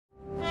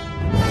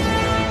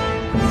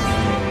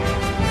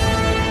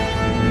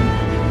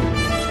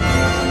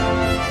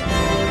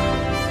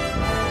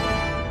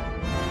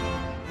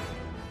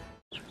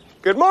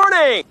Good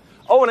morning.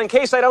 Oh, and in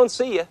case I don't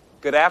see you,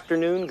 good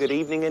afternoon, good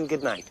evening, and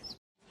good night.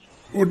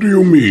 What do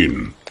you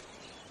mean?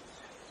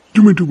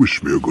 Do you mean to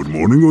wish me a good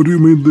morning, or do you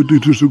mean that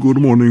it is a good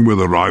morning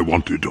whether I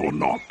want it or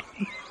not?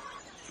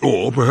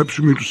 Or perhaps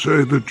you mean to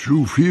say that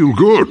you feel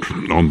good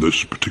on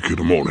this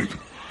particular morning?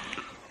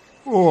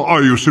 Or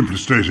are you simply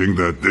stating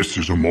that this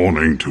is a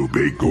morning to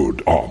be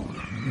good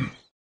on?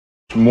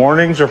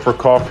 Mornings are for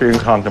coffee and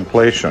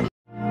contemplation.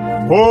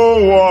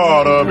 Oh,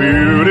 what a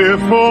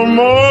beautiful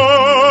morning.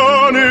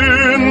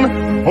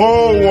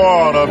 Oh,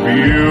 what a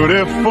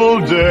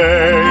beautiful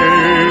day.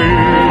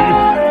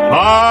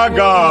 I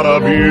got a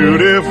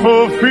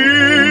beautiful feeling.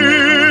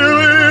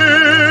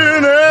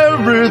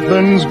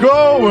 Everything's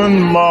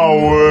going my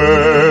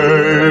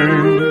way.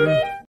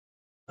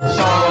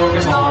 So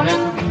good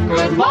morning,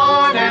 good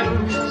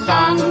morning.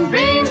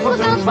 Sunbeams will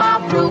soon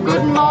smile through.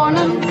 Good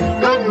morning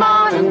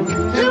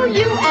to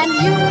you and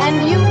you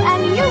and you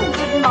and you.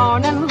 Good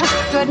morning,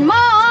 good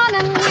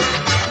morning.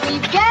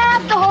 We've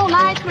gabbed the whole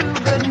night through.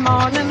 Good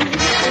morning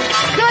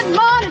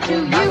to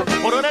you.